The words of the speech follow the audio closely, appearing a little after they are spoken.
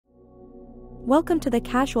Welcome to the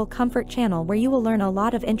Casual Comfort channel, where you will learn a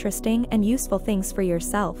lot of interesting and useful things for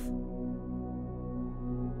yourself.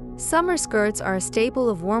 Summer skirts are a staple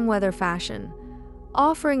of warm weather fashion,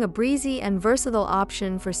 offering a breezy and versatile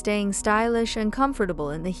option for staying stylish and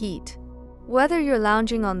comfortable in the heat. Whether you're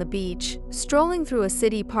lounging on the beach, strolling through a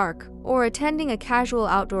city park, or attending a casual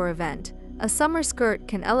outdoor event, a summer skirt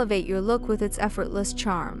can elevate your look with its effortless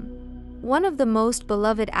charm. One of the most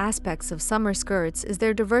beloved aspects of summer skirts is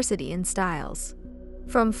their diversity in styles.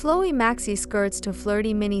 From flowy maxi skirts to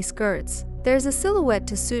flirty mini skirts, there's a silhouette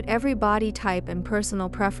to suit every body type and personal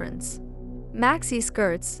preference. Maxi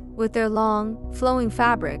skirts, with their long, flowing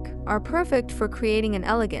fabric, are perfect for creating an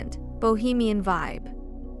elegant, bohemian vibe.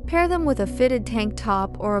 Pair them with a fitted tank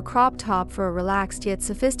top or a crop top for a relaxed yet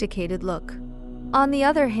sophisticated look. On the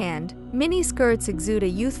other hand, mini skirts exude a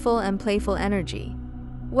youthful and playful energy.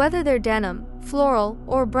 Whether they're denim, floral,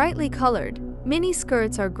 or brightly colored, mini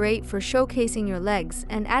skirts are great for showcasing your legs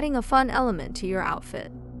and adding a fun element to your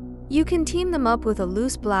outfit. You can team them up with a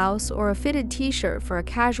loose blouse or a fitted t-shirt for a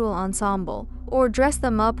casual ensemble, or dress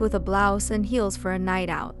them up with a blouse and heels for a night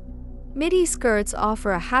out. Midi skirts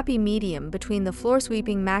offer a happy medium between the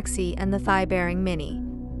floor-sweeping maxi and the thigh-bearing mini.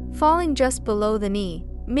 Falling just below the knee,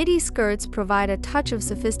 midi skirts provide a touch of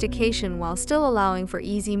sophistication while still allowing for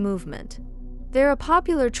easy movement. They're a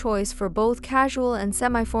popular choice for both casual and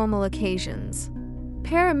semi-formal occasions.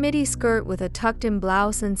 Pair a midi skirt with a tucked-in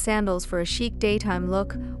blouse and sandals for a chic daytime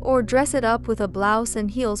look, or dress it up with a blouse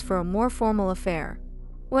and heels for a more formal affair.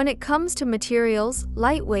 When it comes to materials,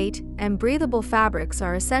 lightweight and breathable fabrics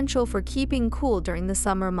are essential for keeping cool during the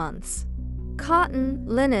summer months. Cotton,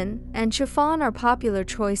 linen, and chiffon are popular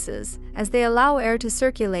choices, as they allow air to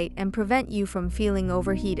circulate and prevent you from feeling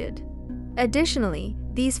overheated. Additionally,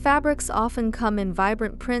 these fabrics often come in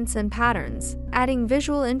vibrant prints and patterns, adding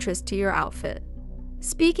visual interest to your outfit.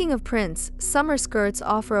 Speaking of prints, summer skirts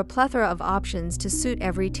offer a plethora of options to suit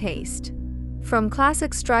every taste. From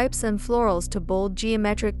classic stripes and florals to bold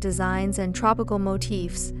geometric designs and tropical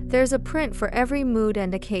motifs, there's a print for every mood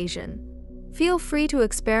and occasion. Feel free to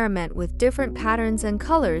experiment with different patterns and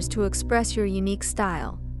colors to express your unique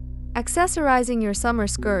style. Accessorizing your summer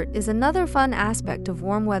skirt is another fun aspect of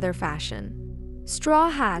warm weather fashion. Straw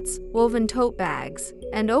hats, woven tote bags,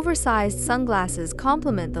 and oversized sunglasses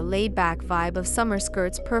complement the laid-back vibe of summer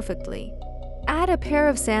skirts perfectly. Add a pair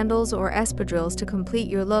of sandals or espadrilles to complete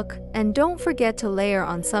your look, and don't forget to layer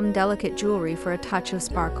on some delicate jewelry for a touch of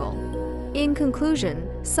sparkle. In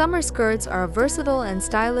conclusion, summer skirts are a versatile and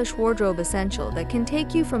stylish wardrobe essential that can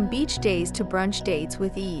take you from beach days to brunch dates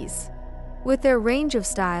with ease. With their range of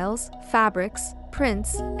styles, fabrics,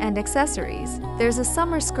 prints, and accessories, there's a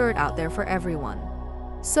summer skirt out there for everyone.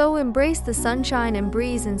 So embrace the sunshine and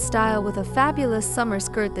breeze in style with a fabulous summer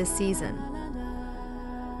skirt this season.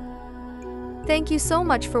 Thank you so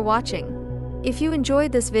much for watching. If you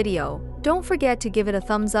enjoyed this video, don't forget to give it a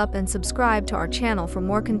thumbs up and subscribe to our channel for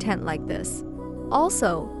more content like this.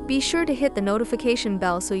 Also, be sure to hit the notification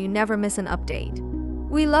bell so you never miss an update.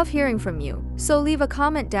 We love hearing from you, so leave a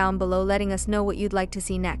comment down below letting us know what you'd like to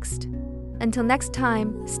see next. Until next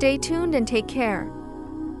time, stay tuned and take care.